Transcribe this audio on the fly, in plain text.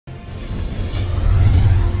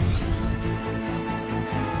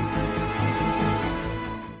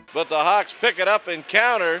But the Hawks pick it up and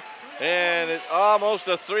counter, and it's almost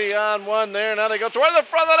a 3-on-1 there. Now they go toward the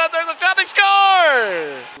front of the net. There's a shot. They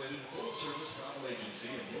score!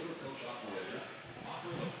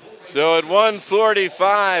 So at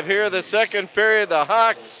 1:45 here, the second period, the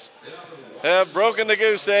Hawks have broken the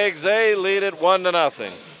goose eggs. They lead it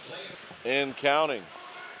 1-0. In counting,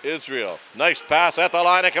 Israel. Nice pass at the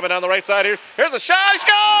line and coming down the right side here. Here's a shot. He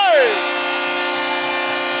scores!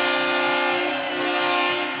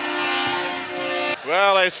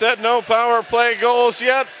 Well, they said no power play goals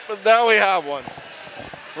yet, but now we have one.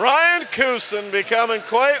 Ryan Cousin becoming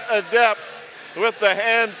quite adept with the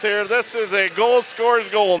hands here. This is a goal scores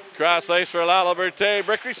goal. Cross ice for Laliberte.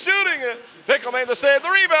 Brickley shooting it. Pickle made the save. The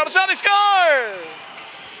rebound. A shot. He scores!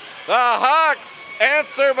 The Hawks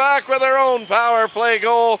answer back with their own power play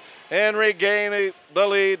goal and regain the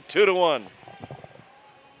lead 2-1.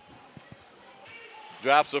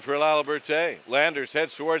 Drops it for Laliberte. Landers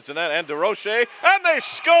heads towards the net and DeRoche, and they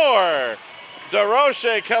score!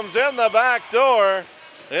 DeRoche comes in the back door,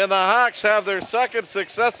 and the Hawks have their second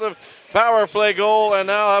successive power play goal and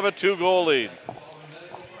now have a 2-goal lead.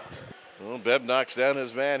 Well, Bebb knocks down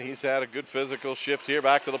his man. He's had a good physical shift here.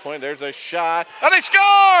 Back to the point. There's a shot, and they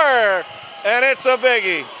score! And it's a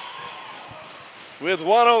biggie. With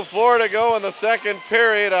 1:04 to go in the second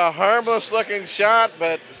period, a harmless-looking shot,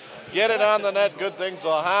 but get it on the net, good things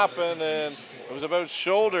will happen, and it was about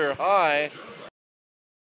shoulder high.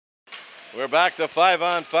 We're back to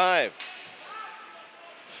 5-on-5.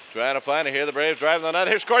 Trying to find it here. The Braves driving the net.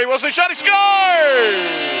 Here's Corey Wilson. Shot. He scores!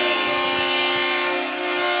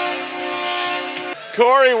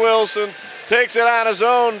 Corey Wilson takes it on his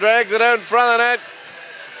own, drags it out in front of the net,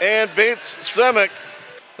 and beats Simic.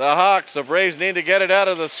 The Hawks, the Braves need to get it out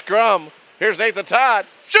of the scrum. Here's Nathan Todd.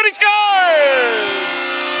 Shoot. He scores!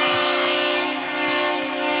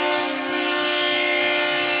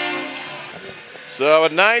 So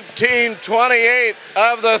at 19:28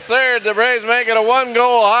 of the third, the Braves make it a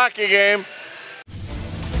 1-goal hockey game.